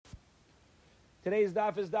Today's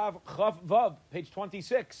daf is daf Chav Vav, page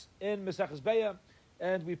 26 in Maseches Beya,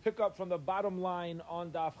 and we pick up from the bottom line on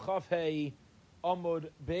daf Chav Hey Amud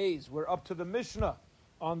Beis. We're up to the Mishnah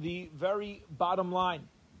on the very bottom line.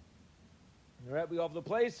 All right, we all have the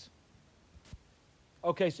place.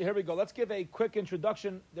 Okay, so here we go. Let's give a quick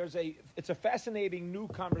introduction. It's a fascinating new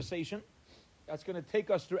conversation that's going to take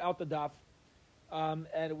us throughout the daf,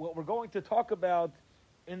 and what we're going to talk about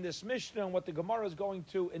in this Mishnah and what the Gemara is going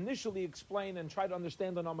to initially explain and try to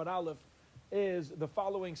understand on Amud Aleph is the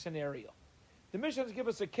following scenario. The Mishnah gives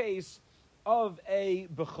us a case of a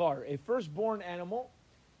Bechar, a firstborn animal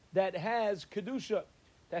that has Kedusha,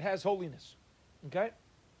 that has holiness. Okay?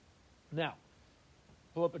 Now,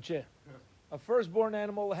 pull up a chair. A firstborn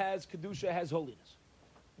animal has Kedusha, has holiness.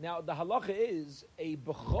 Now, the halacha is a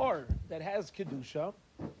Bechar that has Kedusha,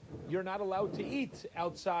 you're not allowed to eat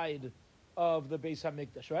outside of the Beis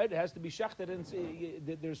HaMikdash, right? It has to be shechted, and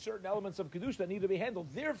there's certain elements of Kedusha that need to be handled.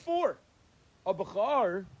 Therefore, a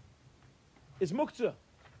Bechar is muktzah.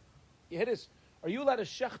 You hit this. Are you allowed to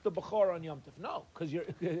shech the Bechar on Yom Tov? No, because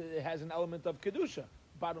it has an element of Kedusha.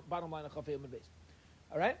 Bottom line of Chafei Amud Beis.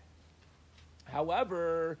 All right?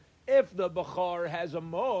 However, if the Bechar has a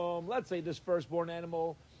mum, let's say this firstborn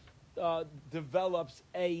animal develops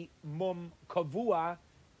a mum kavua,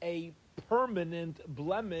 a permanent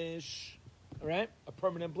blemish, right? A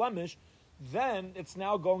permanent blemish, then it's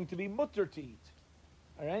now going to be mutter to eat.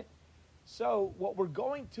 All right? So what we're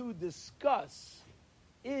going to discuss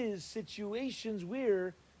is situations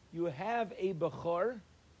where you have a Bechar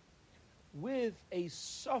with a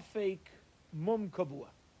Safek mum kavua.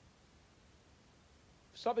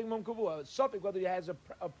 Safek mum kavua. Safek whether it has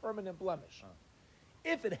a permanent blemish.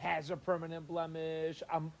 If it has a permanent blemish,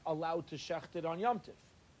 I'm allowed to shecht it on Yom Tov.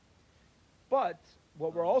 But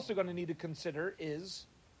what we're also going to need to consider is,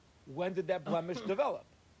 when did that blemish develop?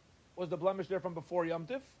 Was the blemish there from before Yom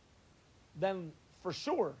Tov? Then for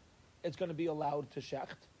sure it's going to be allowed to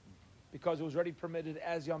shecht because it was already permitted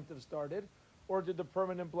as Yom Tov started. Or did the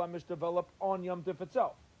permanent blemish develop on Yom Tov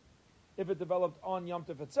itself? If it developed on Yom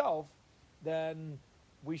Tov itself, then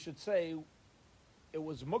we should say it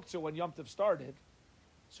was muktzah when Yom Tov started,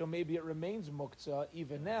 so maybe it remains muktzah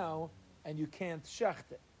even now, and you can't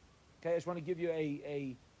shecht it. Okay, I just want to give you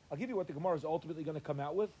I'll give you what the Gemara is ultimately going to come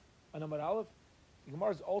out with on Amud Aleph. The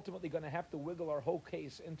Gemara is ultimately going to have to wiggle our whole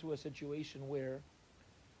case into a situation where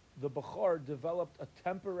the Bechar developed a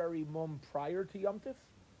temporary mum prior to Yom Tov,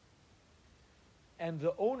 and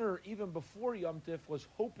the owner, even before Yom Tov, was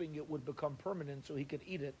hoping it would become permanent so he could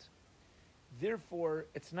eat it. Therefore,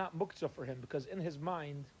 it's not muktzah for him, because in his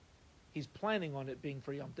mind, he's planning on it being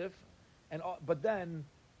for Yom Tov, but then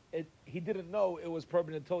he didn't know it was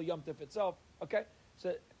permanent until Yom Tov itself. Okay,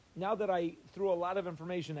 so now that I threw a lot of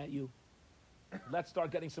information at you, let's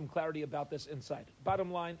start getting some clarity about this inside.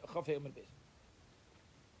 Bottom line, Chafei Amud Beis.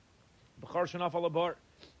 Bechar shenaf al bar.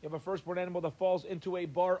 You have a firstborn animal that falls into a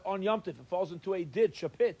bar on Yom Tov. It falls into a ditch, a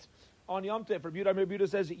pit, on Yom Tov. Rabbi Yehuda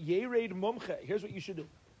says, Yered mumche. Here's what you should do.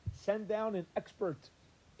 Send down an expert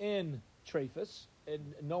in trephus,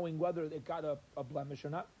 in knowing whether it got a blemish or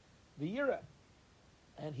not. The Yira.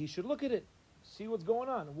 And he should look at it, see what's going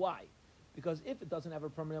on. Why? Because if it doesn't have a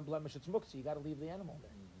permanent blemish, it's muktzah. You got to leave the animal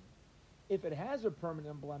there. Mm-hmm. If it has a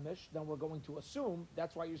permanent blemish, then we're going to assume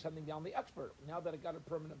that's why you're sending down the expert. Now that it got a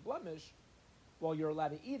permanent blemish, well, you're allowed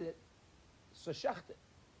to eat it, so shecht it.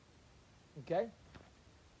 Okay?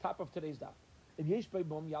 Top of today's daf.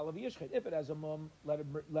 If it has a mum, let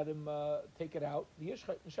him take it out, the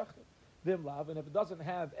yishchet and shecht it. Vimlav, and if it doesn't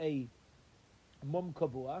have a mum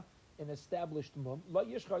kavua, an established mum, la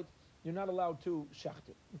yishchait, you're not allowed to shecht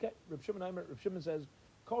it. Okay? Reb Shimon says,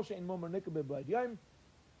 Kol she'en mum or nikabeh b'ad yom.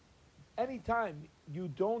 Anytime you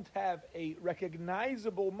don't have a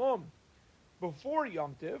recognizable mum before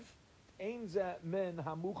Yom Tov, ein zeh men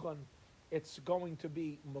hamuchan, it's going to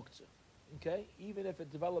be muktzah. Okay? Even if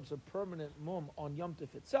it develops a permanent mum on Yom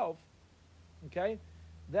Tov itself, okay,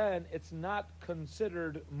 then it's not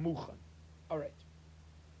considered muchan. All right.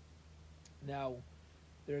 Now,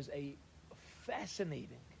 there's a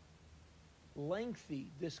fascinating, lengthy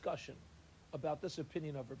discussion about this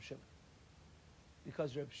opinion of Reb Shimon.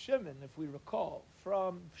 Because Reb Shimon, if we recall,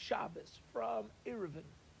 from Shabbos, from Eruvin,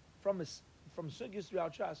 from Sugis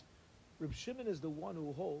throughout Shas, Reb Shimon is the one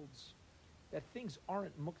who holds that things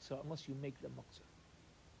aren't muktzah unless you make them muktzah.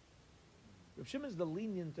 Reb Shimon is the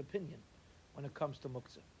lenient opinion when it comes to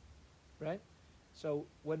muktzah, right? So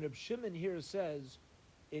when Reb Shimon here says,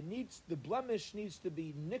 the blemish needs to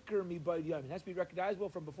be nicker mi b'ayid yom. It has to be recognizable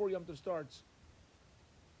from before Yom Tov starts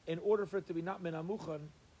in order for it to be not min hamuchan.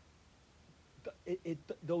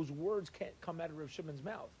 those words can't come out of Rav Shimon's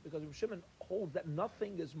mouth because Rav Shimon holds that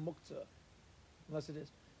nothing is muktzah unless it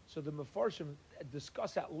is. So the Mefarshim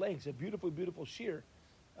discuss at length a beautiful, beautiful shir,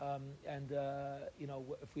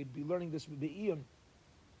 if we'd be learning this with the Iyun,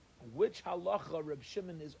 which halacha Rav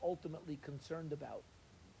Shimon is ultimately concerned about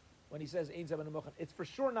when he says Ein Zaban Mukhan. It's for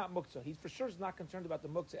sure not muktzah. He's for sure is not concerned about the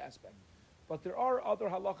muktzah aspect, but there are other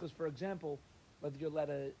halachas. For example, whether you're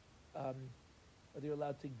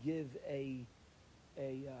allowed to give a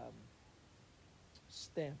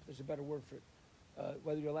stamp. There's a better word for it.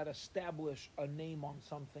 Whether you're allowed to establish a name on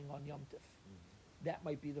something on Yom Tif. That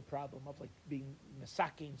might be the problem of like being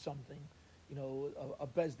misaking something. A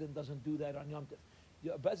Bezdin doesn't do that on Yom Tif.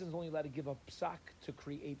 A Bezdin is only allowed to give a psak to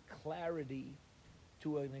create clarity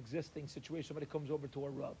to an existing situation. Somebody comes over to a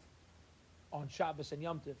Rav on Shabbos and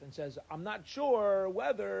Yom Tif and says, I'm not sure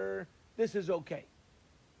whether this is okay.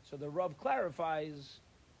 So the Rav clarifies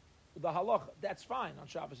the halacha. That's fine on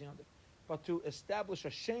Shabbos and Yom Tif. But to establish a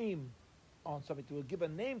shame on something, to give a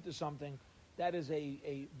name to something, that is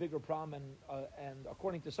a bigger problem. And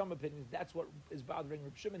according to some opinions, that's what is bothering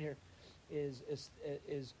Reb Shimon here, is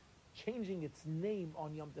changing its name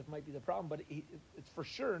on Yom Tov might be the problem, but it's for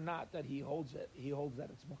sure not that he holds it. He holds that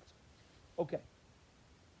it's muktzah. Okay.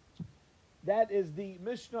 That is the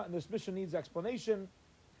Mishnah, and this Mishnah needs explanation.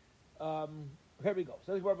 Here we go.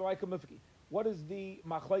 So what is the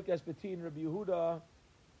machlokes between Rabbi Yehuda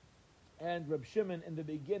and Reb Shimon in the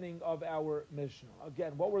beginning of our Mishnah?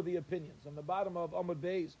 Again, what were the opinions? On the bottom of Amud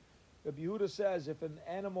Beis, Rabbi Yehuda says if an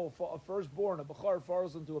animal, a firstborn, a bachar,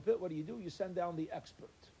 falls into a pit, what do? You send down the expert.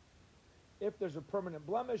 If there's a permanent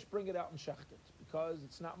blemish, bring it out and shecht it, because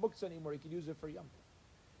it's not muktzah anymore. You can use it for Yom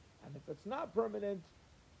Tov. And if it's not permanent,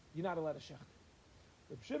 you're not allowed to shecht it.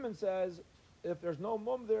 Reb Shimon says if there's no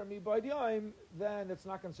mum there, mi b'aydiayim, then it's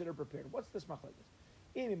not considered prepared. What's this machlokes?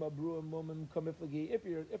 If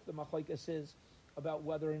the machlokes is about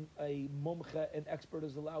whether a mumche, an expert,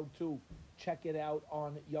 is allowed to check it out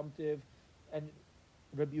on Yom Tiv, and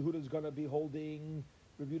Rabbi Yehuda is going to be holding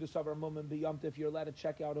Rabbi Yehuda Savar mum and Yom Tiv, you're allowed to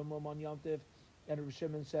check out a mum on Yom Tiv, and Rabbi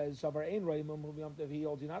Shimon says Savar ein rei mum Yom Tiv, he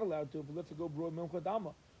holds you're not allowed to. But let's go brew mum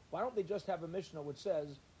dama. Why don't they just have a Mishnah which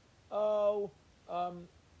says,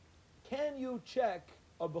 can you check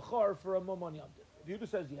a bechar for a mum on Yom Tiv? If Yehuda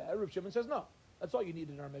says yeah, Rabbi Shimon says no. That's all you need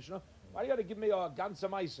in our Mishnah. Why do you got to give me a ganza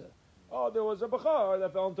maisa? Oh, there was a bachar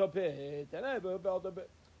that fell into a pit, and Eva fell into a pit.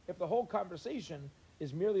 If the whole conversation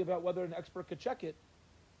is merely about whether an expert could check it,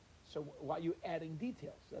 so why are you adding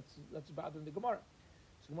details? That's bothering the Gemara.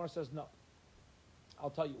 So Gemara says no. I'll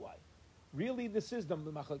tell you why. Really, this is the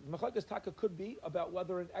machlokes. Machlokes taka could be about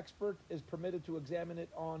whether an expert is permitted to examine it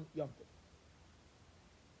on Yom Tov.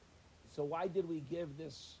 So why did we give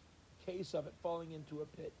this case of it falling into a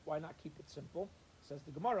pit? Why not keep it simple? Says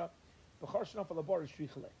the Gemara, because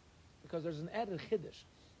there's an added chiddush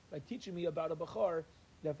by teaching me about a bachar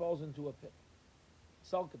that falls into a pit.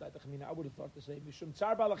 I would have thought to say mishum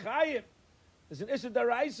tsar balachayim. There's an issa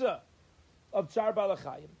daraisa of tsar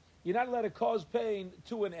balachayim. You're not allowed to cause pain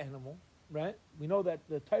to an animal, right? We know that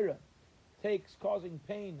the Torah takes causing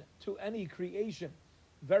pain to any creation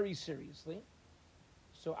very seriously.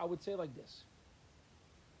 So I would say like this.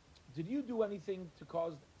 Did you do anything to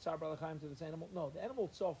cause tsar balachayim to this animal? No, the animal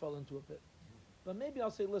itself fell into a pit. But maybe I'll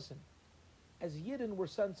say, listen, as Yidden we're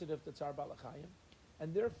sensitive to tsar balachayim,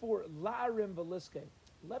 and therefore la'arim v'liske,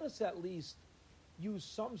 let us at least use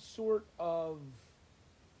some sort of,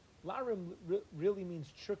 la'arim really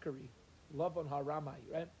means trickery, love on haramai,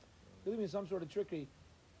 right? Really means some sort of trickery,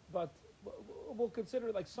 but we'll consider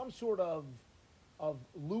it like some sort of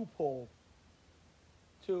loophole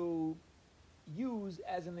to use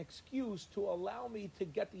as an excuse to allow me to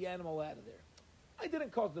get the animal out of there. I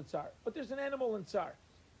didn't cause the tsar, but there's an animal in tsar.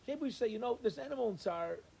 Maybe we say, this animal in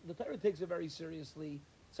tsar, the Torah takes it very seriously,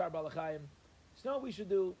 tsar balachayim. So now what we should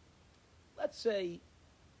do, let's say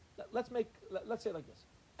like this.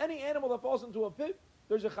 Any animal that falls into a pit,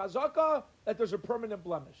 there's a chazaka that there's a permanent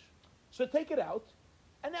blemish. So take it out,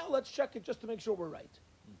 and now let's check it just to make sure we're right.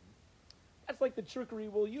 Mm-hmm. That's like the trickery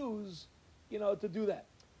we'll use, to do that.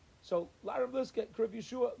 So, Rabbi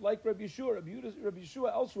Yeshua, like Rabbi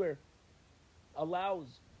Yeshua elsewhere,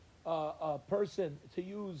 allows a person to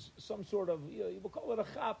use some sort of, we'll call it a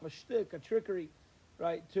chap, a shtick, a trickery,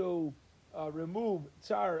 right, to remove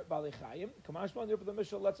tsar balechayim. Kamashman, therefore the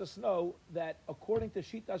Mishnah lets us know that according to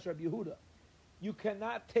Shitas Rabbi Yehuda, you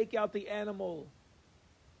cannot take out the animal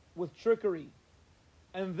with trickery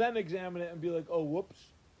and then examine it and be like, oh, whoops.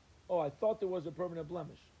 Oh, I thought there was a permanent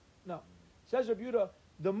blemish. No. Says Rabbi Yehuda,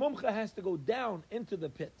 the mumcha has to go down into the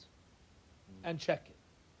pit and check it.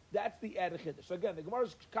 That's the added chiddush. So again, the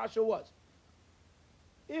Gemara's kasha was,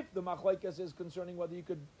 If the machlekes is concerning whether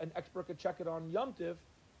an expert could check it on Yom Tiv,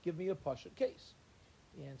 give me a pashut case.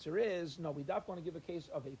 The answer is no. We don't want to give a case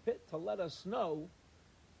of a pit to let us know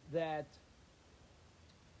that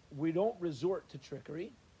we don't resort to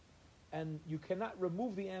trickery, and you cannot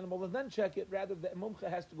remove the animal and then check it. Rather, the mumcha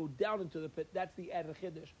has to go down into the pit. That's the added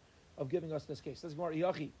chiddush of giving us this case. Let's go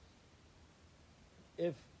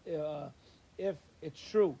if it's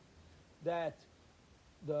true that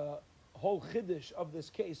the whole chiddush of this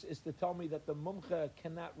case is to tell me that the mumcha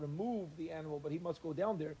cannot remove the animal, but he must go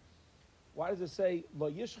down there, why does it say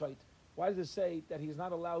lo yishchait? Why does it say that he's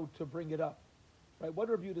not allowed to bring it up? Right? What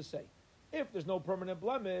did Rabbi say? If there's no permanent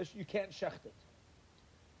blemish, you can't shecht it.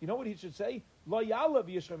 You know what he should say? Lo yalav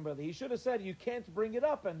yishchem, brother. He should have said you can't bring it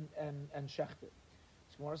up and shecht it.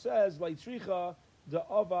 Gemara says leitricha the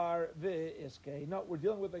avar v'iske. No, we're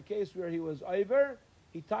dealing with a case where he was iver,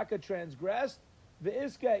 he taka transgressed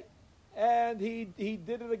v'iske, and he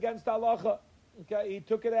did it against halacha. Okay, he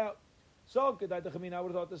took it out. So, I would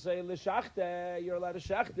have thought to say, l'shachte, you're allowed to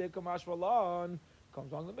shachte, kamash v'lan,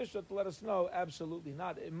 comes along the Mishnah to let us know, absolutely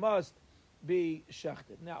not. It must be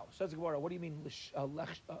shechted. Now, says the Gemara, what do you mean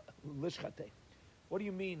lishchate? What do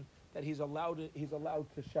you mean that he's allowed to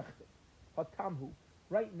shecht it? Hatamhu.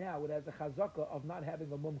 Right now, it has a chazaka of not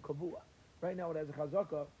having a mum kavua. Right now, it has a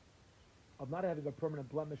chazaka of not having a permanent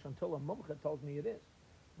blemish until a mumcha tells me it is.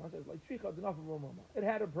 One says, like, it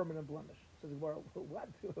had a permanent blemish. Says, what? What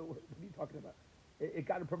are you talking about? It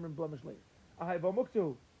got a permanent blemish later.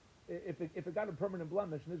 If it got a permanent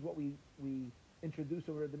blemish, and this is what we introduce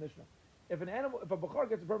over at the Mishnah. If a bachar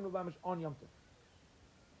gets a permanent blemish on Yom Tov,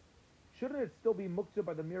 shouldn't it still be muktzah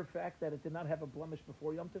by the mere fact that it did not have a blemish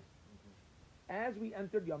before Yom Tov? As we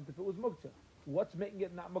entered Yom Tov, it was muktzah. What's making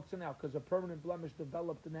it not muktzah now? Because a permanent blemish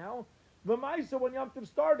developed now. V'maisa, when Yom Tov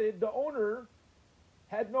started, the owner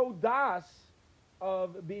had no das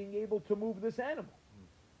of being able to move this animal.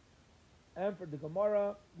 And for the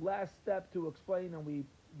Gemara, last step to explain, and we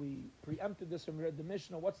preempted this when we read the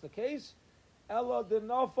Mishnah. What's the case? Ella de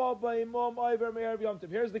nafal ba'imum ayver me'erev Yom Tov.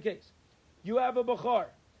 Here's the case. You have a bachar.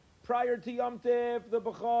 Prior to Yom Tov, the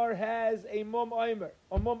bachar has a mum ayver,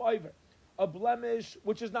 a blemish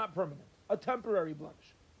which is not permanent, a temporary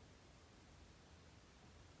blemish.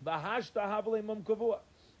 V'hashta havle mum kavua.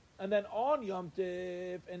 And then on Yom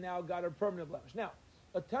Tov, and now got a permanent blemish. Now,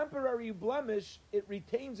 a temporary blemish, it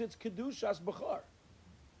retains its kedushas bachar.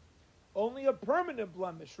 Only a permanent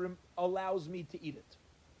blemish allows me to eat it.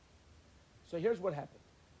 So here's what happened.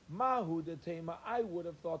 Mahu de tema, I would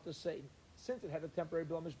have thought the same, since it had a temporary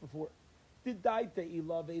blemish before. Didaite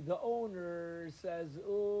ilave, the owner says,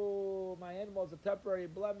 oh, my animal is a temporary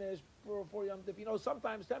blemish before Yom Tov. You know,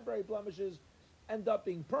 sometimes temporary blemishes end up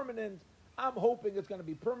being permanent. I'm hoping it's going to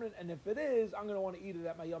be permanent, and if it is, I'm going to want to eat it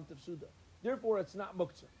at my Yom Tov Suda. Therefore, it's not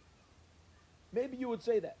muktzah. Maybe you would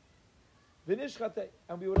say that. V'nishchate,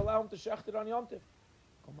 and we would allow him to shecht it on Yom Tov.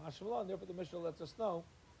 And therefore, the Mishnah lets us know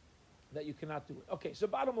that you cannot do it. Okay, so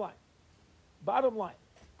bottom line.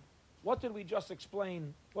 What did we just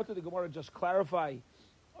explain? What did the Gemara just clarify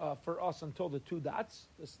for us until the two dots,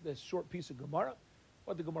 this short piece of Gemara?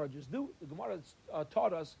 What did the Gemara just do? The Gemara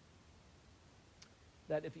taught us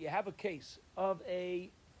that if you have a case of a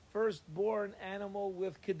firstborn animal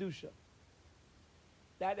with kedusha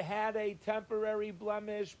that had a temporary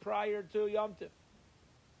blemish prior to Yom Tov,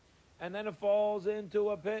 and then it falls into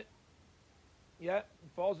a pit. Yeah,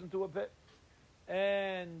 it falls into a pit,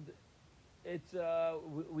 and it's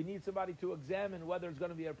we need somebody to examine whether it's going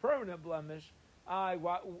to be a permanent blemish.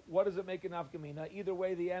 What does it make an afkamina? Either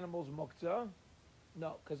way, the animal's muktzah.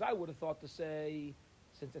 No, because I would have thought to say,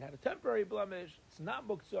 since it had a temporary blemish, it's not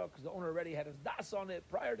muktzah because the owner already had his das on it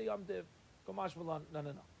prior to Yom Tiv. Kamash Malan,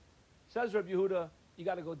 no. Says Rabbi Yehuda, you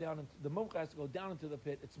got to go down into the mumcha has to go down into the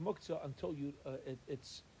pit. It's muktzah until you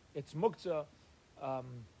it's muktzah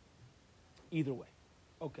either way.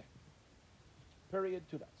 Okay. Period.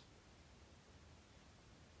 Two dots.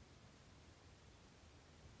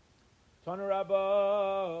 Tana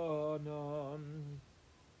Rabbanon.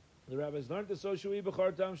 The rabbis learned the Soshui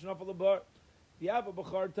B'char Tam Shnafal Abar. If you have a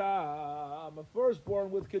B'char Tam, a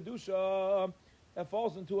firstborn with Kedusha, that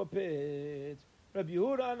falls into a pit. Rabbi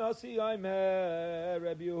Yehuda Hanasi Aimer.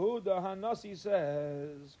 Rabbi Yehuda Hanasi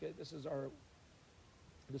says, okay,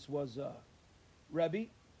 this was Rabbi,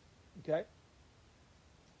 okay.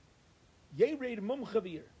 Yered Mumcha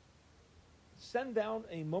V'yir. Send down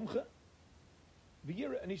a Mumcha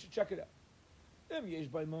V'yir, and he should check it out.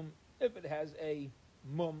 If it has a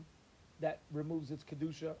mum that removes its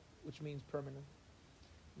kedusha, which means permanent,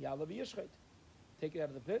 yalav yishchait, take it out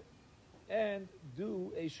of the pit and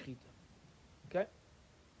do a shchita. Okay.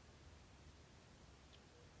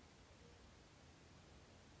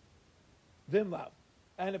 Vim lav.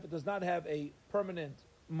 And if it does not have a permanent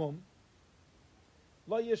mum,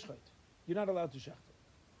 lo yishchot. You're not allowed to shecht it.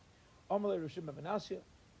 Amalei Rav Shimon ben Menasya.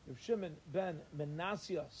 Rav Shimon ben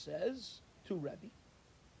Menasya says to Rebbe,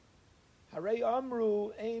 Harei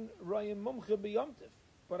amru ein rayim mumche b'yomtiv.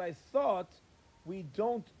 But I thought we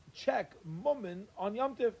don't check mummin on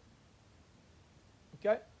Yom Tiv.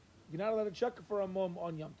 Okay? You're not allowed to check for a mum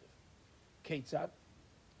on Yom Tiv. Ketzad.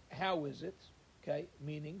 How is it? Okay?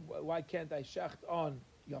 Meaning, why can't I shecht on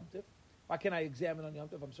Yom Tiv? Why can't I examine on Yom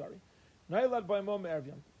Tiv? I'm sorry. Nailad by mum erev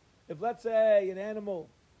Yom Tiv. If, let's say, an animal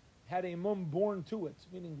had a mum born to it,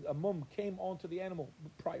 meaning a mum came onto the animal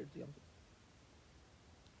prior to Yom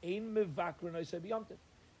Tiv. Ein mivakrin I say b'Yom Tiv.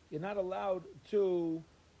 You're not allowed to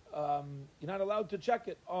check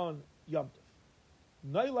it on Yom Tiv.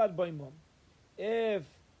 Nailad by mum. If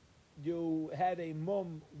you had a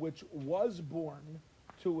mum which was born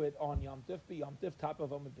to it on Yom Tif, be Yom Tif, top of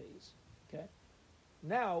Amud Beis. Okay?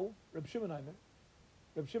 Now, Reb Shimon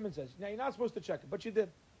says, now you're not supposed to check it, but you did.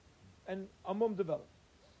 And a mum developed.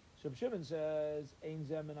 So Reb Shimon says, Ein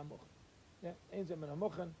zeh min hamuchen. Yeah, Ein zeh min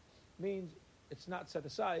hamuchen means it's not set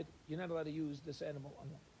aside. You're not allowed to use this animal on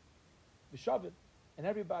Yom Tif. B'shavit, and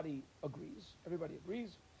everybody agrees.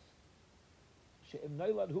 She'im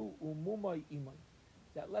nailad hu umumay imay.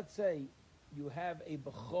 That let's say you have a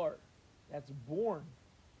bechar that's born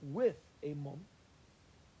with a mum,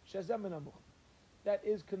 shezem min hamuchen. That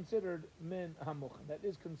is considered min hamuchen. That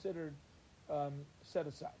is considered set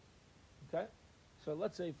aside. Okay? So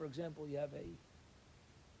let's say, for example, you have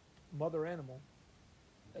a mother animal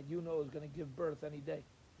that you know is going to give birth any day,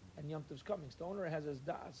 and Yom Tov's coming. So the owner has his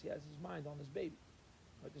das, he has his mind on his baby.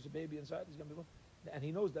 Right? There's a baby inside, he's going to be born. And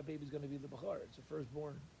he knows that baby's going to be the bechar. It's a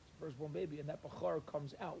firstborn baby, and that bechar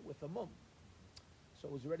comes out with a mum. So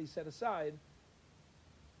it was already set aside.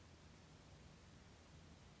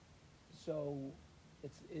 So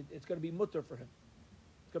it's going to be mutter for him.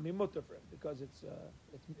 It's going to be mutter for him because it's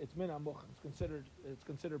min hamuchen. It's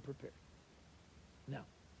considered prepared. Now,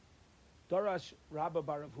 Darash Rabba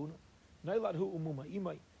bar Rav Huna, Nailad hu umuma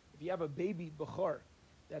imay. If you have a baby bechar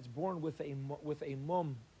that's born with a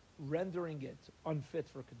mum, rendering it unfit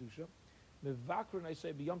for kedusha, mevakrin I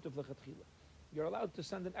say b'Yom Tov lechatchila. You're allowed to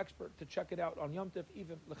send an expert to check it out on Yom Tov,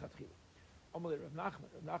 even lechatchila. Amalei Rav Nachman.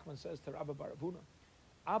 Rav Nachman says to Rabba bar Rav Huna,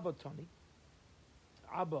 Abba Tani,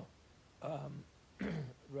 Abba,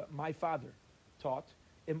 my father taught,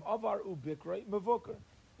 Im avar ubikrei mevoker.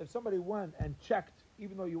 If somebody went and checked,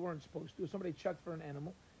 even though you weren't supposed to, if somebody checked for an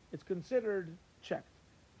animal, it's considered checked.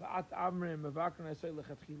 And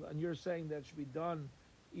you're saying that it should be done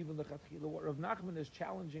even lechatchila. What Rav Nachman is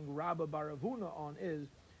challenging Rabba bar Rav Huna on is,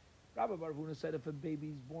 Rabba bar Rav Huna said if a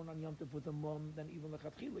baby's born on Yom Tov with a mum, then even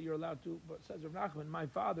lechatchila you're allowed to. But says Rav Nachman, my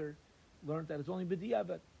father learned that it's only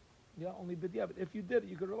b'diavad. Yeah, only b'diavad. If you did it,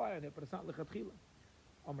 you could rely on it, but it's not lechatchila.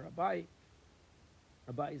 Amar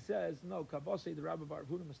Abai says, no, Kabosei, the Rabba bar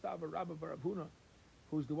Rav Huna, Mastava, Rabba bar Rav Huna,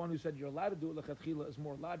 who's the one who said you're allowed to do it lechatchila, is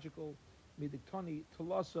more logical. Midiktani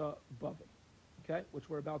Talasa Bava, okay, which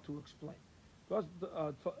we're about to explain.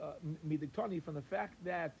 Midiktani, from the fact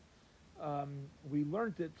that we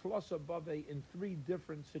learned it Talasa Bava in three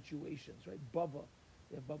different situations, right? Bava,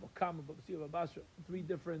 we have Bava Kama, Bava Siva, Basra, three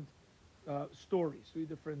different stories, in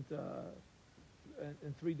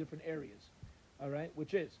three different areas, all right,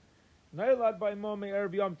 which is Nailad by Mome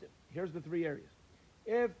Erev Yom Tiv. Here's the three areas.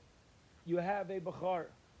 If you have a Bechar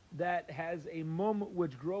that has a mum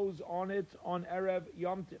which grows on it on Erev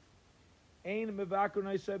Yom Tiv. Ein mevakar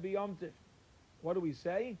naiseh b'Yom Tiv. What do we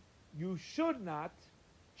say? You should not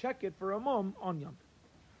check it for a mum on Yom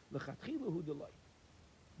Tiv. L'chatchila hu delay.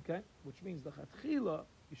 Okay? Which means l'chatchila,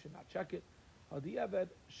 you should not check it. Hadi'aved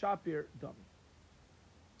shapir dami.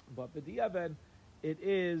 But b'di'aved, it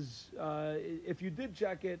is, if you did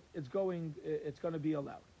check it, it's going to be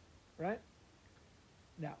allowed. Right?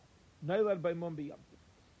 Now, nailad by mum b'Yom Tiv.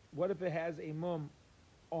 What if it has a mum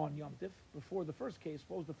on Yom Tif before the first case?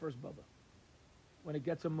 Suppose the first baba, when it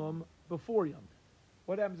gets a mum before Yom Tif.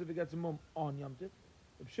 What happens if it gets a mum on Yom Tif?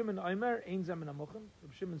 Reb Shimon Aimer ein zeh min hamuchen.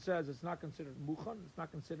 Reb Shimon says it's not considered muchan. It's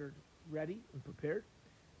not considered ready and prepared.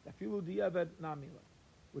 Dafilu diavad namila,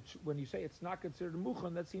 which when you say it's not considered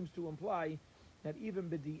muchan, that seems to imply that even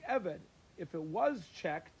b'diavad, if it was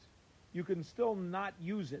checked, you can still not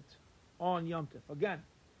use it on Yom Tif. Again.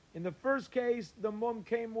 In the first case, the mum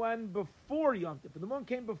came when? Before Yom Tif. If the mum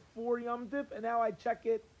came before Yom Tif, and now I check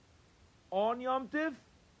it on Yom Tif,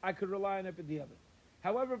 I could rely on it b'diavad.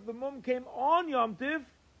 However, if the mum came on Yom Tif,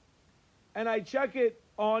 and I check it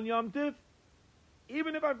on Yom Tif,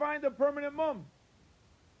 even if I find a permanent mum,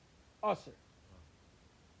 aser.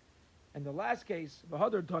 And the last case,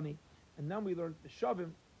 v'hadar tani, And then we learned the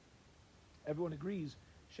Shavim, everyone agrees,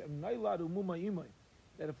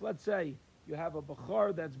 that if, let's say, you have a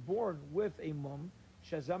Bachar that's born with a mum,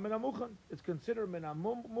 Shazam min hamuchan, it's considered min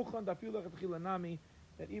hamuchan, dafilu lechatchila nami,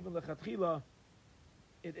 that even lechatchila,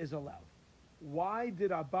 it is allowed. Why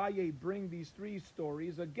did Abaye bring these three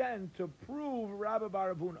stories? Again, to prove Rabbi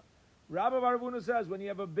Bar Avuna. Rabbi Bar Avuna says, when you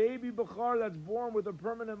have a baby Bachar that's born with a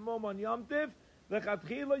permanent mum on Yom Tiv,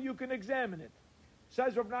 lechatchila, you can examine it.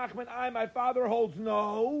 Says Rav Nachman, my father holds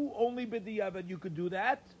no, only b'diavad you could do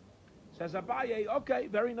that. Says Abaye, okay,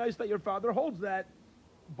 very nice that your father holds that.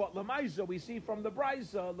 But Lamaisa, we see from the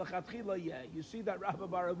Brisa, lechatchila, yeah. You see that Rabbi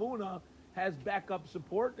Bar Avuna has backup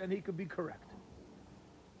support and he could be correct.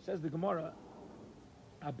 Says the Gemara,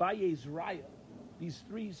 Abaye's Raya, these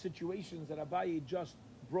three situations that Abaye just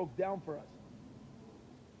broke down for us.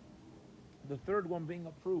 The third one being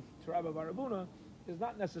a proof to Rabbi Bar Avuna is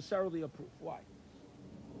not necessarily a proof. Why?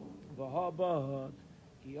 V'habad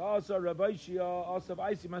ki asa Rabbi Shia asa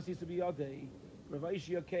v'aisi masisa biyadei. Rabbi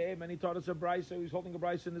Shia came and he taught us a brisa. He's holding a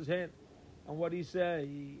brisa in his hand. And what he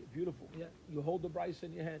say? Beautiful. Yeah, you hold the brisa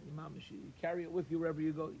in your hand. You carry it with you wherever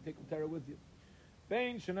you go. You take the Torah with you.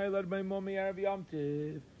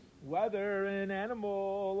 Whether an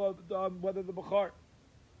animal, whether the Bachar,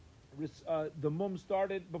 the mum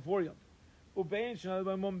started before Yom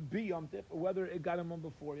Tiv, or whether it got a mum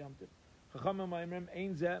before Yom Tiv. The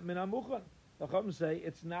Chacham say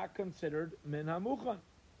it's not considered min hamuchan.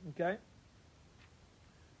 Okay?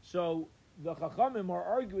 So the Chachamim are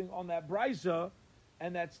arguing on that brisa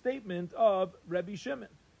and that statement of Rebbe Shimon.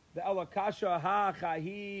 The Elakasha ha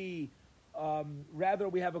chahi. Rather,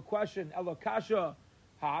 we have a question, Elokasha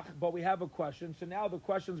hach, but we have a question. So now the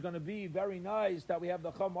question is going to be very nice that we have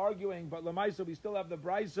the Chum arguing, but Lamaisa, we still have the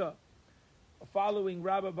Brisa following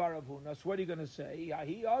Rabbi Bar Avuna. So what are you going to say?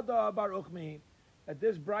 Yahi Ada Bar Uchmi, that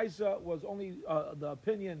this Brisa was only the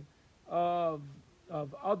opinion of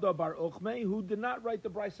Ada Bar Uchmi, who did not write the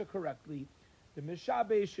Brisa correctly. The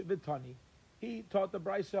Mishabesh Vitani, he taught the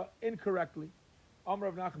Brisa incorrectly. Amr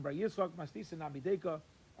of Nachman Bar Yitzchak, Mastisa Namideka.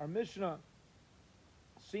 Our Mishnah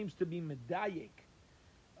seems to be medayik,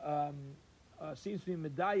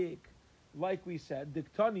 like we said,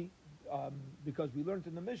 diktani, because we learned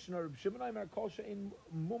in the Mishnah,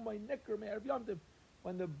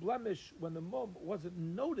 when the blemish, when the mum wasn't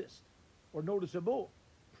noticed or noticeable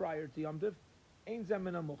prior to Yom Tiv,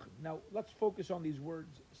 now let's focus on these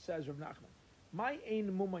words, says Rav Nachman. My ein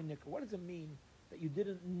mumay nikr, what does it mean that you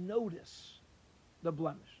didn't notice the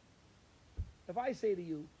blemish? If I say to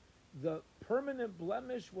you, the permanent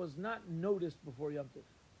blemish was not noticed before Yom Tiv,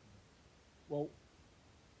 well,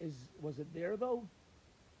 was it there though?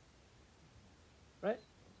 Right?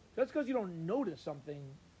 Just because you don't notice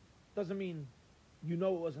something doesn't mean you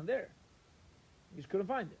know it wasn't there. You just couldn't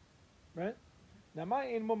find it. Right? Now, my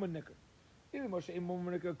ein mumay nikr, even Moshe ein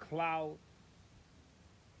mumay nikr cloud,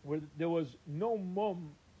 where there was no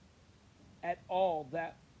mum at all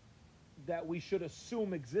that we should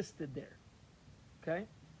assume existed there. Okay?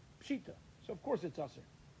 Pshita. So of course it's usher.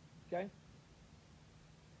 Okay?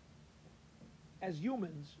 As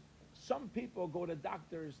humans, some people go to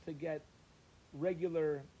doctors to get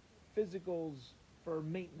regular physicals for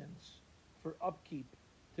maintenance, for upkeep,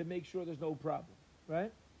 to make sure there's no problem.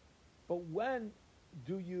 Right? But when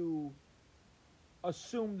do you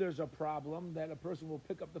assume there's a problem that a person will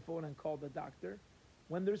pick up the phone and call the doctor?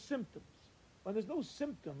 When there's symptoms. When there's no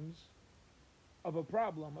symptoms of a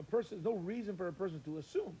problem, there's no reason for a person to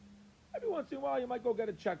assume. Every once in a while, you might go get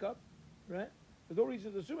a checkup, right? There's no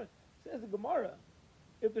reason to assume it. Says the Gemara,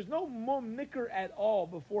 if there's no mum nikr at all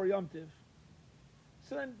before Yom Tiv,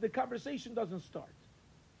 so then the conversation doesn't start.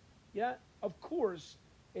 Yeah, of course,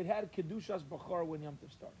 it had kedushas bachar when Yom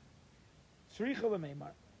Tiv started. Tzricha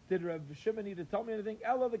l'meimar. Did Rav Shimon need to tell me anything?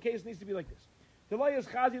 Ella, the case needs to be like this.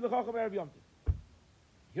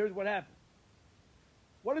 Here's what happened.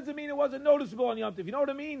 What does it mean it wasn't noticeable on Yom Tiv? You know what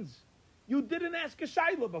it means? You didn't ask a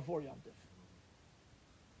shayla before Yom Tiv.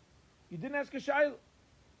 You didn't ask a shayla.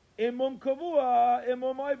 Imum kavua,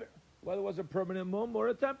 imum oiver. Whether it was a permanent mum or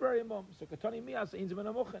a temporary mum. So katani miyas einzim and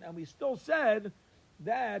a muchan. And we still said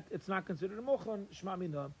that it's not considered a muchan. Shma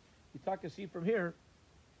mina. You talk to see from here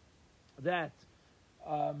that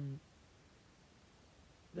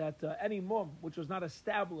any mum which was not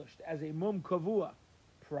established as a mum kavua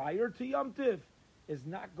prior to Yom Tiv is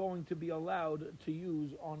not going to be allowed to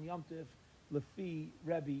use on Yom Tiv lefi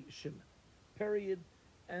Rebbe Shimon. Period.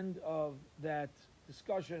 End of that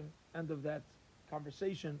discussion. End of that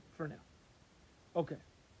conversation for now. Okay.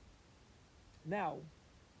 Now,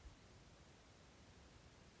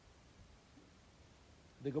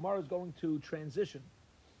 the Gemara is going to transition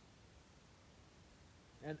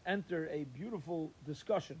and enter a beautiful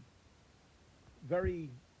discussion, very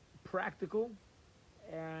practical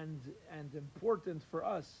and important for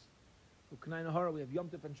us. We have Yom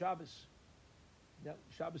Tov and Shabbos. Yeah,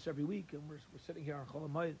 Shabbos every week, and we're sitting here on Chol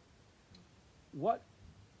Hamoed. What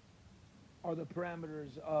are the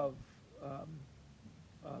parameters of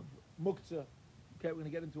muktzah? Okay, we're going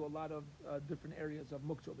to get into a lot of different areas of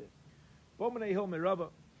muktzah there. Bomenei Hil Rava.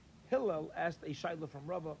 Hillel asked a shaila from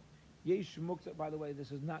Rava. Yesh muktzah. By the way,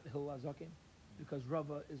 this is not Hillel Azakim, because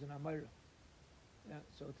Rava is an Amayra. Yeah,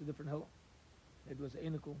 so it's a different Hillel. It was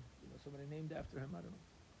Einikel, somebody named after him. I don't know.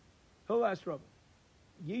 Hillel asked Rava.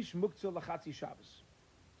 Yesh muktzah lachatzi Shabbos.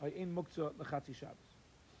 Ein muktzah lachatzi Shabbos.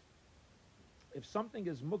 If something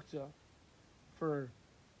is muktzah for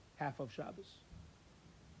half of Shabbos,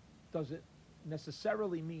 does it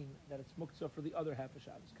necessarily mean that it's muktzah for the other half of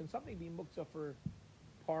Shabbos? Can something be muktzah for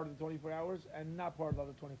part of the 24 hours and not part of the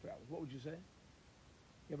other 24 hours? What would you say?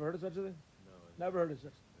 You ever heard of such a thing? No. Never heard of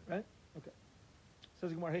such, right? Okay.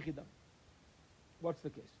 Says Gemara Hechidam. What's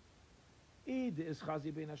the case? Id is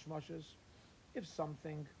chazi bein hashmashas. If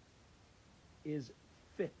something is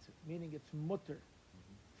fit, meaning it's mutter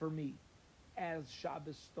for me, as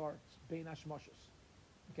Shabbos starts, bein hashmashas,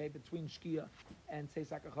 okay, between Shkia and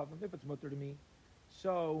Tzeisak HaChavim, if it's mutter to me,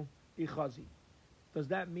 so ichazi. Does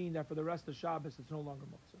that mean that for the rest of Shabbos it's no longer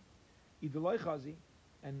muktzah? Idoloi chazi,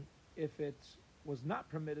 and if it was not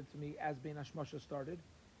permitted to me as bein hashmashas started,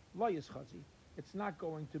 lo is chazi. It's not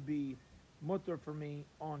going to be mutter for me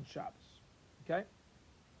on Shabbos. Okay?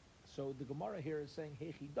 So the Gemara here is saying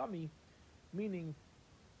hechi dami, meaning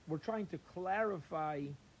we're trying to clarify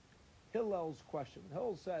Hillel's question.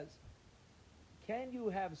 Hillel says, can you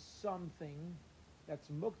have something that's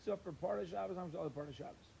muktzah for part of Shabbos and the other part of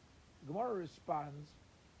Shabbos? The Gemara responds,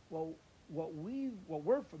 well, what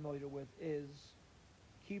we're familiar with is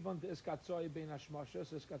kivon iskatzoi bein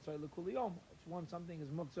hashmashas iskatzoi lekuli yom. It's when something is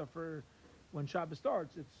muktzah for when Shabbos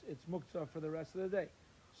starts, it's muktzah for the rest of the day.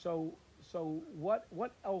 So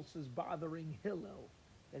what else is bothering Hillel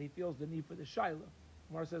that he feels the need for the shaila?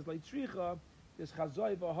 Gemara says leitzricha is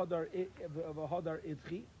chazoi v'hadar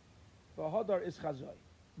idchi v'hadar is chazoi.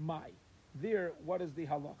 My there, what is the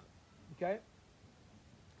halacha? Okay.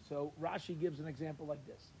 So Rashi gives an example like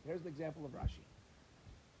this. Here's the example of Rashi.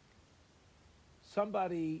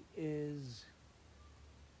 Somebody is,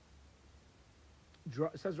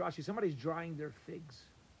 says Rashi, somebody's drying their figs.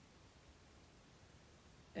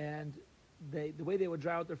 And the way they would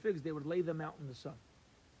dry out their figs, they would lay them out in the sun.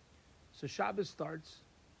 So Shabbos starts,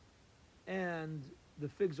 and the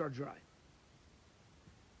figs are dry.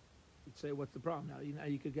 You'd say, what's the problem now? You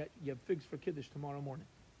have figs for Kiddush tomorrow morning.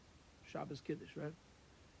 Shabbos Kiddush, right?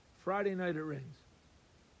 Friday night it rains.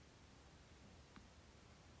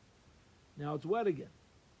 Now it's wet again.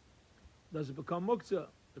 Does it become muktzah?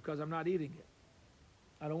 Because I'm not eating it.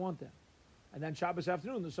 I don't want that. And then Shabbos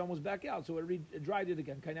afternoon, the sun was back out, so it dried it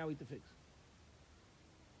again. Can I now eat the figs?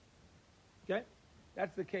 Okay,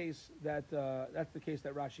 that's the case that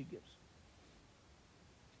Rashi gives.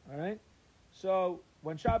 All right. So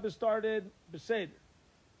when Shabbos started, Beseder,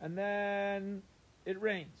 and then it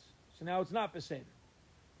rains, so now it's not Beseder.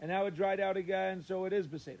 And now it dried out again, so it is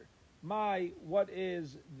Beseder. What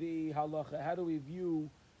is the halacha? How do we view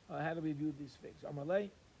these figs? Amalei.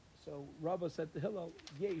 So Rava said to Hillel,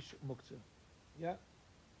 Yesh muktzah. Yeah.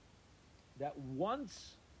 That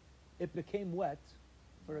once it became wet,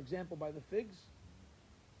 for example, by the figs,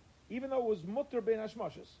 even though it was mutter bein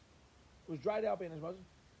hashmashas, it was dried out bein hashmashas,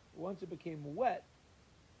 once it became wet,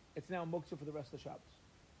 it's now muktzah for the rest of Shabbos.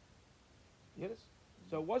 You get this?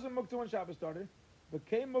 So it wasn't muktzah when Shabbos started,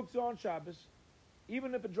 became muktzah on Shabbos.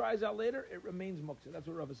 Even if it dries out later, it remains muktzah. That's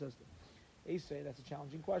what Rava says to him. They say that's a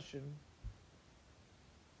challenging question.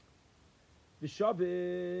 The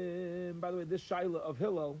Shavim, by the way, this shaila of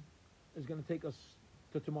Hillel is going to take us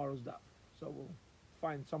to tomorrow's daf. So we'll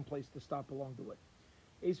find some place to stop along the way.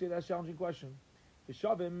 They say that's a challenging question. The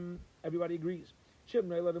Shavim, everybody agrees. If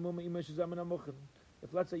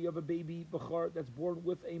let's say you have a baby bachar that's born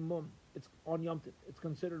with a mum, it's on Yom Tif. It's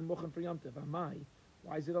considered mukhan for Yom Tif. Amai,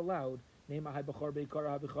 why is it allowed?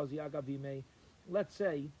 Let's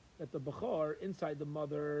say that the bachar inside the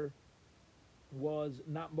mother was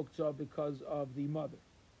not muktzah because of the mother.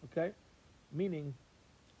 Okay? Meaning,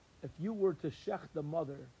 if you were to shech the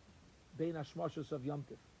mother, bein hashmashos of Yom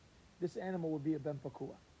Tif, this animal would be a ben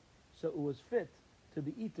pakua. So it was fit to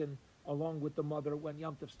be eaten along with the mother when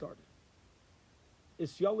Yom Tif started.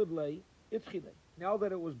 Is yaliv lei itchile. Now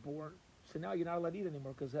that it was born, so now you're not allowed to eat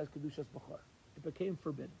anymore because it has kedushas bachar. It became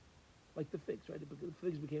forbidden. Like the figs, right? The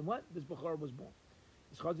figs became what? This bachar was born.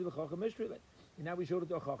 It's chazi l'chacham ishtrile. And now we showed it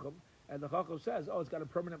to a chacham, And the Chacham says, oh, it's got a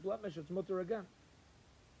permanent blemish, it's mutter again.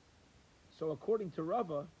 So according to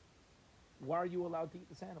Rava, why are you allowed to eat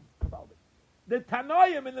this animal? The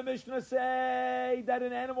Tanoim in the Mishnah say that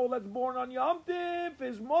an animal that's born on Yom Tif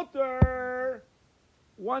is mutter.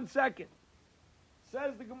 1 second.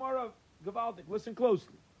 Says the Gemara Gavaldik, listen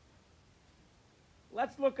closely.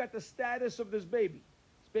 Let's look at the status of this baby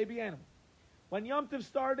animal. When Yom Tif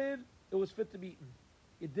started, it was fit to be eaten.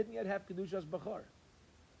 It didn't yet have Kedushas Bachar.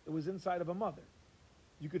 It was inside of a mother.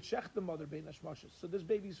 You could shech the mother, Bein Hashmashas. So this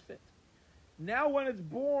baby's fit. Now when it's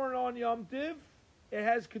born on Yom Tiv, it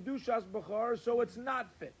has Kedushas Bachar, so it's not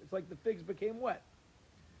fit. It's like the figs became wet.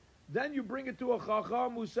 Then you bring it to a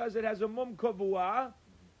Chacham who says it has a Mum Kavua,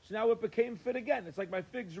 so now it became fit again. It's like my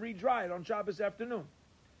figs re-dried on Shabbos afternoon.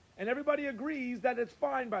 And everybody agrees that it's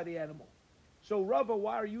fine by the animal. So Rava,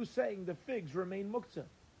 why are you saying the figs remain muktzah?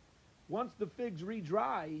 Once the figs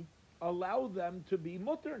re-dry, allow them to be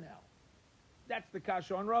mutter now. That's the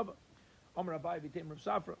kasha on Rava. Amar Abai v'teim Rav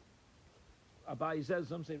Safra. Abai says,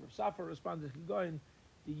 some say Rav Safra responds,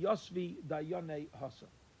 the Yosvi Dayone Hasa.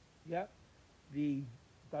 Yeah? The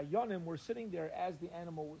Dayanim were sitting there as the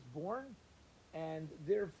animal was born, and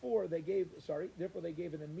therefore they gave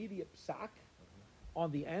an immediate psak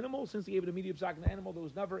on the animal. Since they gave an immediate psak on the animal, there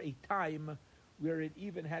was never a time where it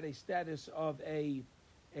even had a status of a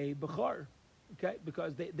bechar, okay?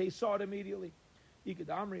 Because they saw it immediately. You could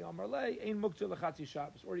amri amarle ein muktzah lechatzi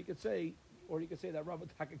Shabbos, or you could say that Rav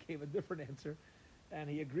Taka gave a different answer, and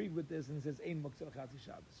he agreed with this and he says ein muktzah lechatzi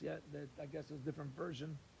Shabbos. Yeah, that I guess is a different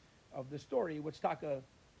version of the story, which Taka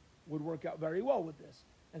would work out very well with this.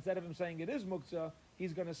 Instead of him saying it is muktzah,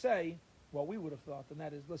 he's going to say what we would have thought, and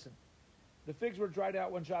that is, listen, the figs were dried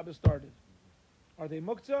out when Shabbos started. Are they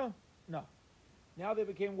muktzah? No. Now they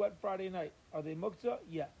became wet Friday night. Are they muktzah?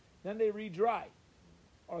 Yeah. Then they re-dry.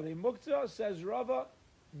 Are they muktzah? Says Rava.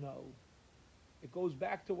 No. It goes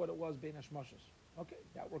back to what it was bein hashmashos. Okay,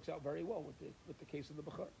 that works out very well with the case of the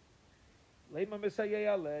bechar. Leima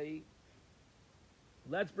misayei.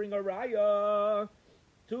 Let's bring a raya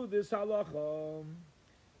to this halacha.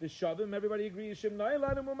 The shavim, everybody agrees. The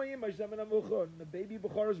baby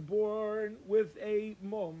bechar is born with a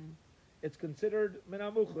mum. It's considered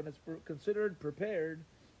menamuchon. It's considered prepared.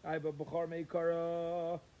 I have a bechar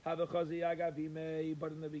meikara, have a chazi agavime.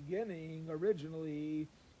 But in the beginning, originally,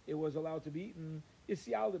 it was allowed to be eaten.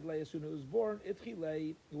 Isyaldidle, as soon as it was born,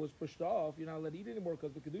 itchile, it was pushed off. You're not allowed to eat anymore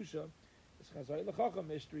because the kedusha is chazai lechacham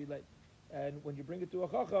ishtrile. And when you bring it to a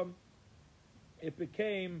chacham, it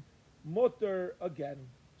became mutter again.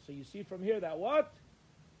 So you see from here that what?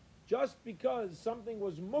 Just because something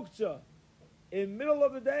was muktzah in middle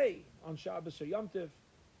of the day on Shabbos or Yom Tif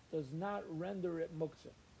does not render it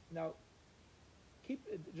muktzah. Now, keep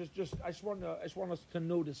it, I just want us to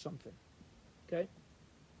notice something. Okay?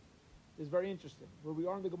 It's very interesting. Where we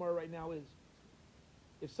are in the Gemara right now is,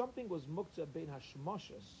 if something was muktzah bein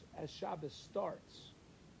hashmashos as Shabbos starts,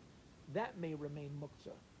 that may remain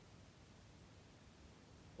muktzah.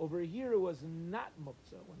 Over here, it was not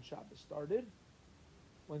muktzah when Shabbos started.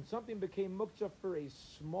 When something became muktzah for a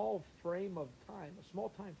small frame of time, a small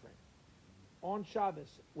time frame, on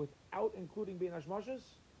Shabbos, without including bein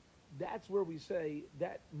hashmashos, that's where we say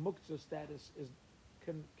that muktzah status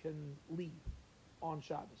can leave on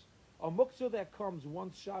Shabbos. A muktzah that comes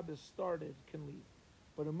once Shabbos started can leave,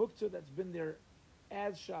 but a muktzah that's been there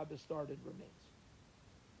as Shabbos started remains.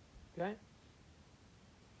 Okay?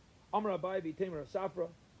 Amar Abai v'teim Rav Safra.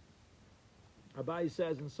 Abai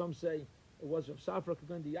says, and some say it was Rav Safra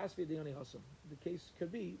k'gan diyasvi deyoni hasam. The case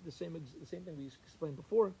could be the same thing we explained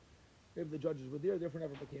before. Maybe the judges were there, therefore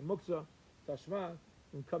never became muktzah. Tashma,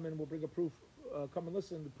 and come in, we'll bring a proof. Come and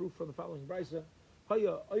listen. The proof from the following brisa.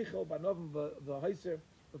 Haya oichel banovim v'haiser.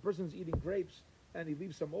 The person's eating grapes and he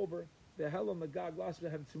leaves some over. Ve'helam magag las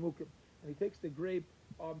ve'hem tzimukim. And he takes the grape,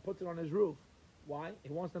 puts it on his roof. Why?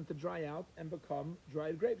 He wants them to dry out and become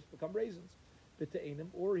dried grapes, become raisins.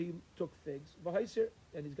 Or he took figs, v'haiser,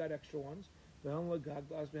 and he's got extra ones. Ve'helam magag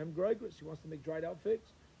las ve'hem groigris. He wants to make dried out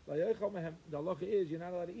figs. The halacha is you're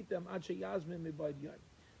not allowed to eat them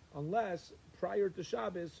unless prior to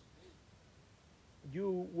Shabbos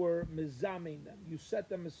you were mizamein them. You set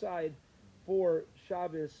them aside for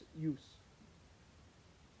Shabbos use.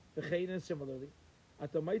 And similarly, the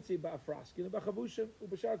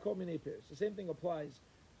same thing applies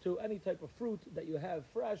to any type of fruit that you have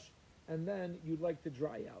fresh and then you'd like to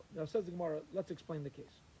dry out. Now says the Gemara, let's explain the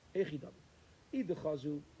case. Right,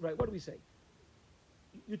 what do we say?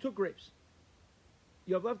 You took grapes.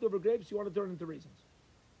 You have leftover grapes, you want to turn into raisins.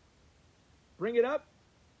 Bring it up.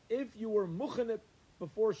 If you were muchanit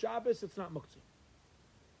before Shabbos, it's not muktzah.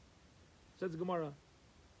 Says the Gemara,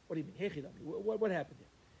 What do you mean? Hechidami. What happened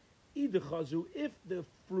here? Idachazu, if the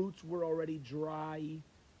fruits were already dry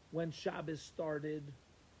when Shabbos started,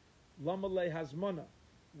 Lamalei Hazmana,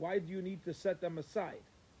 why do you need to set them aside?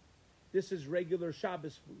 This is regular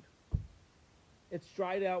Shabbos food. It's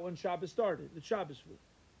dried out when Shabbos started. It's Shabbos food.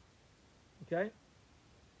 Okay?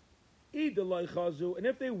 And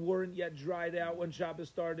if they weren't yet dried out when Shabbos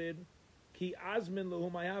started, ki azmin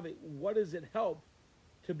lahum ayavi, what does it help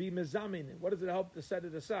to be mezamin? What does it help to set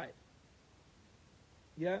it aside?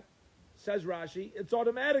 Yeah? Says Rashi, it's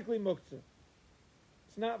automatically muktzah.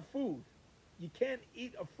 It's not food. You can't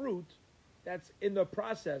eat a fruit that's in the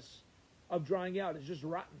process of drying out. It's just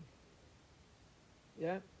rotten.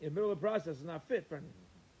 Yeah? In the middle of the process, it's not fit for anything.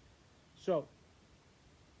 So,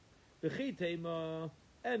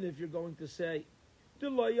 and if you're going to say,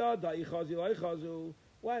 when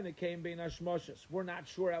it came bein hashmoshes, we're not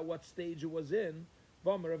sure at what stage it was in,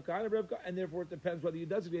 and therefore it depends whether you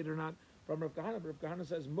designate it or not. From Rav Kahana, Rav Kahana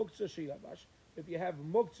says, muktzah shiyabash, if you have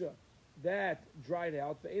muktzah that dried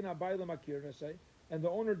out, and the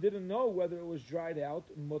owner didn't know whether it was dried out,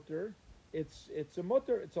 mutter, it's a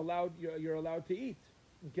mutter, it's allowed, you're allowed to eat.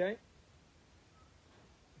 Okay?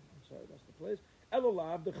 I'm sorry, that's the place.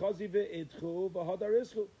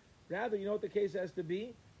 Rather, you know what the case has to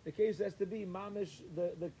be? The case has to be mamish,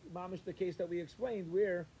 the case that we explained,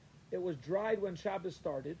 where it was dried when Shabbos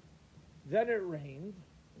started, then it rained,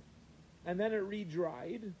 and then it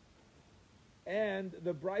re-dried, and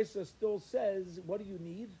the Brisa still says, what do you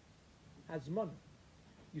need? Hazmana.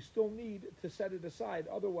 You still need to set it aside,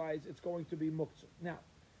 otherwise it's going to be muktzah. Now,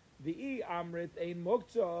 the amrit ein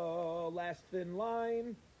muktzah, last thin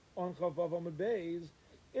line on Chavav Amud Beis.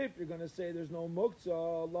 If you're going to say there's no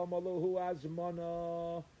muktzah, lamaluhu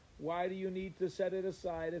azmana, why do you need to set it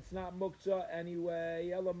aside? It's not muktzah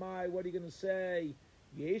anyway. Elamai, what are you going to say?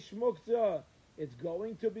 Yesh muktzah. It's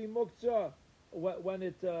going to be muktzah when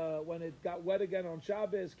it got wet again on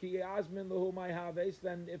Shabbos. Ki azmin lahu my haves.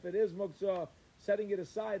 Then if it is muktzah, setting it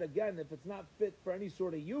aside again, if it's not fit for any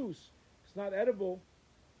sort of use, it's not edible.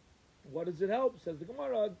 What does it help? Says the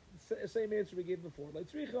Gemara, same answer we gave before. Like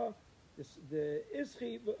tzricha, the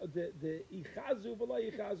ischi, the ichazu v'la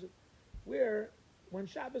ichazu, where when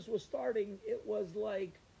Shabbos was starting, it was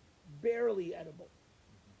like barely edible.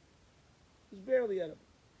 It was barely edible.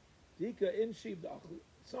 Dika in shib dachli.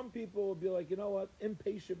 Some people will be like, you know what?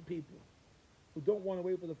 Impatient people who don't want to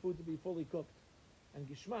wait for the food to be fully cooked and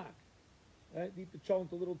gishmak, right? Eat the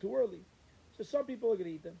chont a little too early. So some people are going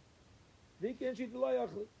to eat them. Dika in shib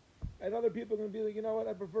dachli. And other people are going to be like, you know what,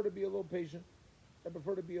 I prefer to be a little patient.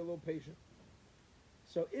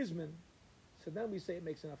 So Isman, so then we say it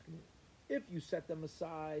makes enough community. If you set them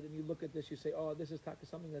aside and you look at this, you say, oh, this is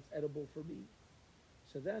something that's edible for me.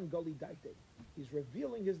 So then Goli Daite, he's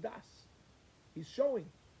revealing his das. He's showing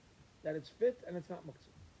that it's fit and it's not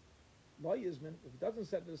muktzah. Loi Isman, if he doesn't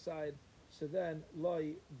set it aside, so then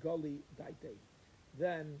Loi Goli Daite.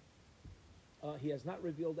 Then he has not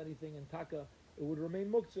revealed anything in Taka, it would remain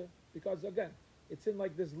muktzah. Because again, it's in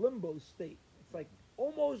like this limbo state. It's like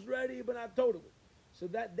almost ready, but not totally. So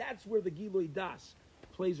that's where the Gilui Das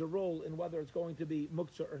plays a role in whether it's going to be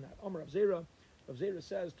muktzah or not. Amar Rav Zera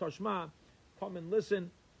says, Tashma, come and listen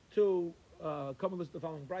to the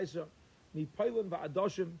following brisa. Mi pailin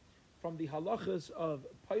va'adoshim, from the halachas of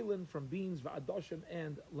pailin, from beans, va'adoshim,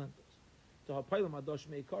 and lentils. To ha pailin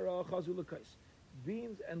va'adoshim eikara chazu l'kais.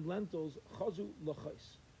 Beans and lentils chazu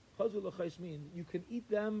l'chais. Chazu l'chais means you can eat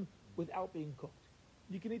them without being cooked.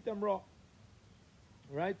 You can eat them raw.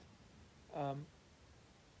 Right?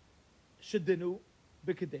 Shedinu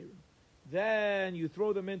b'kederim. Then you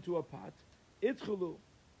throw them into a pot. Itchulu.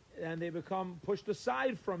 And they become pushed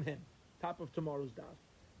aside from him. Top of tomorrow's daf.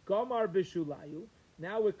 Gamar b'shulayu.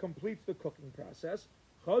 Now it completes the cooking process.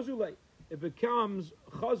 Chazulei. It becomes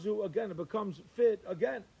chazu again. It becomes fit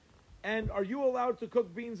again. And are you allowed to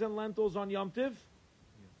cook beans and lentils on Yom Tiv?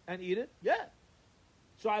 And eat it? Yeah.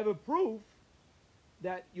 So I have a proof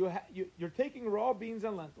that you're taking raw beans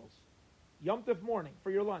and lentils, Yom Tov morning,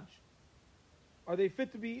 for your lunch. Are they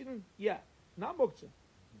fit to be eaten? Yeah. Not muktzah.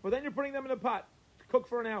 But then you're putting them in a pot to cook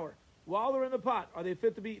for an hour. While they're in the pot, are they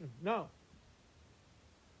fit to be eaten? No.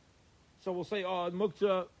 So we'll say, oh,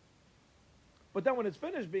 muktzah. But then when it's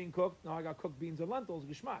finished being cooked, now I got cooked beans and lentils,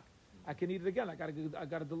 gishmak. I can eat it again. I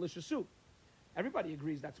got a delicious soup. Everybody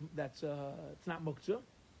agrees that's it's not muktzah.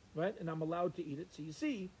 Right, and I'm allowed to eat it. So you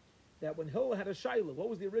see that when Hill had a shaila, what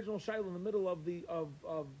was the original shaila in the middle of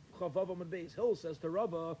Chavav Amud Beis? Hill says to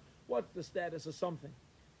Rabbah, what's the status of something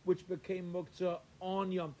which became muktzah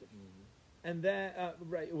on Yom Tov? Mm-hmm. And then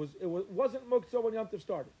it wasn't muktzah when Yom Tov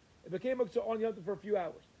started. It became muktzah on Yom Tov for a few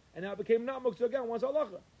hours, and now it became not muktzah again once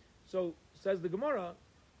halacha. So says the Gemara,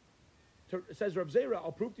 says Rav Zera,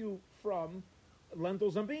 I'll prove to you from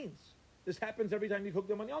lentils and beans. This happens every time you cook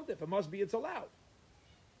them on Yom Tov. It must be, it's allowed.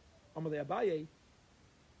 Amalei Abaye.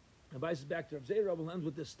 Abaye says back to Rav Zera, we'll end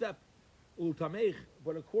with this step. Ultamech,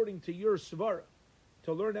 but according to your svara,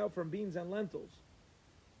 to learn out from beans and lentils,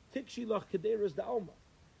 tikshilach kederas da alma.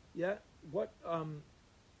 Yeah, what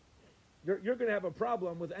you're going to have a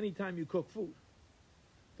problem with any time you cook food.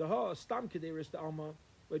 Taha stam kederas da alma,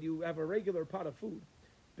 but you have a regular pot of food.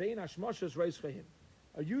 Bein hashmashas reis chayim.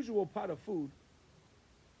 A usual pot of food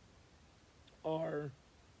are,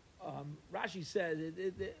 Rashi says,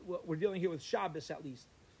 what we're dealing here with Shabbos at least,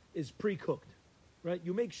 is pre-cooked, right?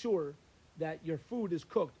 You make sure that your food is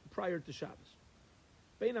cooked prior to Shabbos.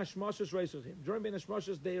 Bein hashmashas reis chayim. During bein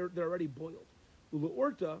hashmashas, they're already boiled. Ulu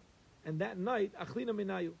orta, and that night, achlina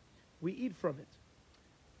minayu, we eat from it.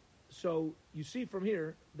 So you see from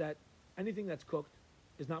here that anything that's cooked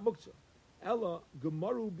is not muktzah. Ella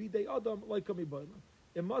gemaru bidei adam loikami boilam.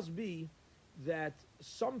 It must be that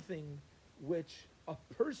something which a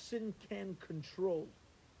person can control.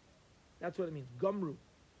 That's what it means. Gamru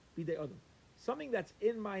bidei adam. Something that's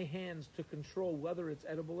in my hands to control whether it's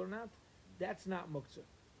edible or not. That's not muktzah.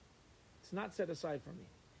 It's not set aside for me.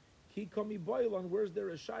 Ki kami boilan. Where's there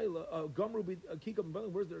a shaila? Gamru ki kami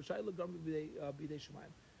boilan. Where's there a shaila? Gamru bidei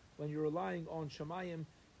shemayim. When you're relying on shemayim.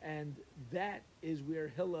 And that is where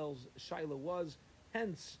Hillel's shaila was.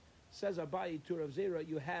 Hence, says Abaye to Rav Zera,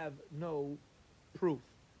 you have no proof.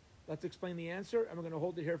 Let's explain the answer, and we're going to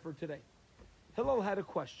hold it here for today. Hillel had a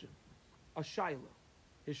question, a shaila.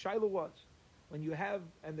 His shaila was, when you have,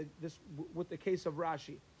 and this with the case of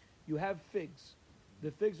Rashi, you have figs. The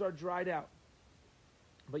figs are dried out,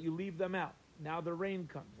 but you leave them out. Now the rain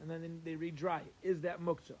comes, and then they re-dry. Is that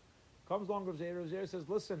muktzah? Comes along Rav Zera says,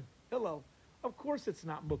 listen, Hillel, of course it's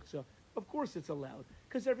not muktzah. Of course it's allowed.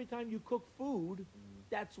 Because every time you cook food,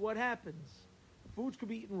 that's what happens. Foods could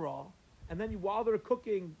be eaten raw, and then while they're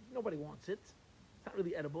cooking, nobody wants it. It's not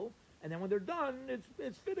really edible. And then when they're done,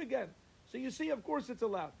 it's fit again. So you see, of course it's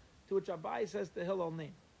allowed. To which Abaye says to Hillel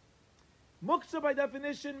name. Muktzah by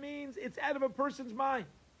definition means it's out of a person's mind.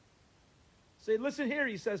 Say, listen here,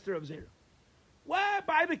 he says to Rav Zera. Well,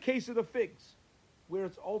 by the case of the figs, where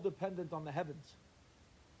it's all dependent on the heavens,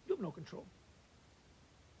 you have no control.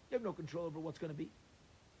 You have no control over what's going to be.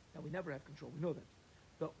 Now, we never have control. We know that.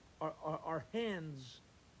 Our hands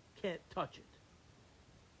can't touch it.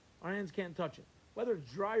 Our hands can't touch it. Whether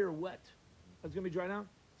it's dry or wet, it's going to be dry now.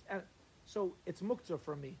 So it's muktzah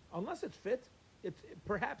for me. Unless it's fit,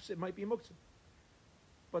 perhaps it might be muktzah.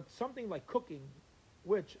 But something like cooking,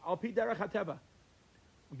 which, al pi derech hateva,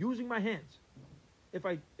 using my hands, if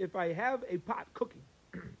I have a pot cooking,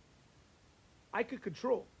 I could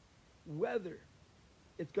control whether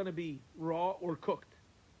it's going to be raw or cooked,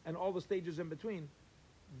 and all the stages in between,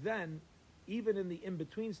 then even in the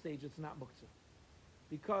in-between stage, it's not muktzah.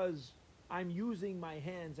 Because I'm using my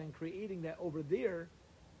hands and creating that over there,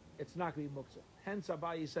 it's not going to be muktzah. Hence,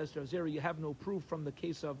 Abaye says to Rav Zera, you have no proof from the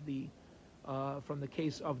case of the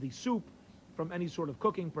soup, from any sort of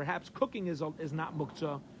cooking. Perhaps cooking is not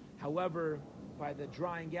muktzah. However, by the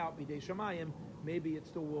drying out bidei shemayim, maybe it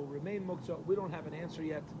still will remain muktzah. We don't have an answer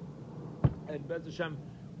yet. And Bez Hashem,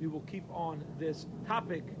 we will keep on this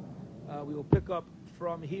topic. We will pick up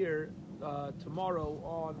from here tomorrow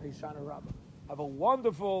on Hoshana Rabbah. Have a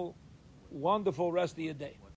wonderful, wonderful rest of your day.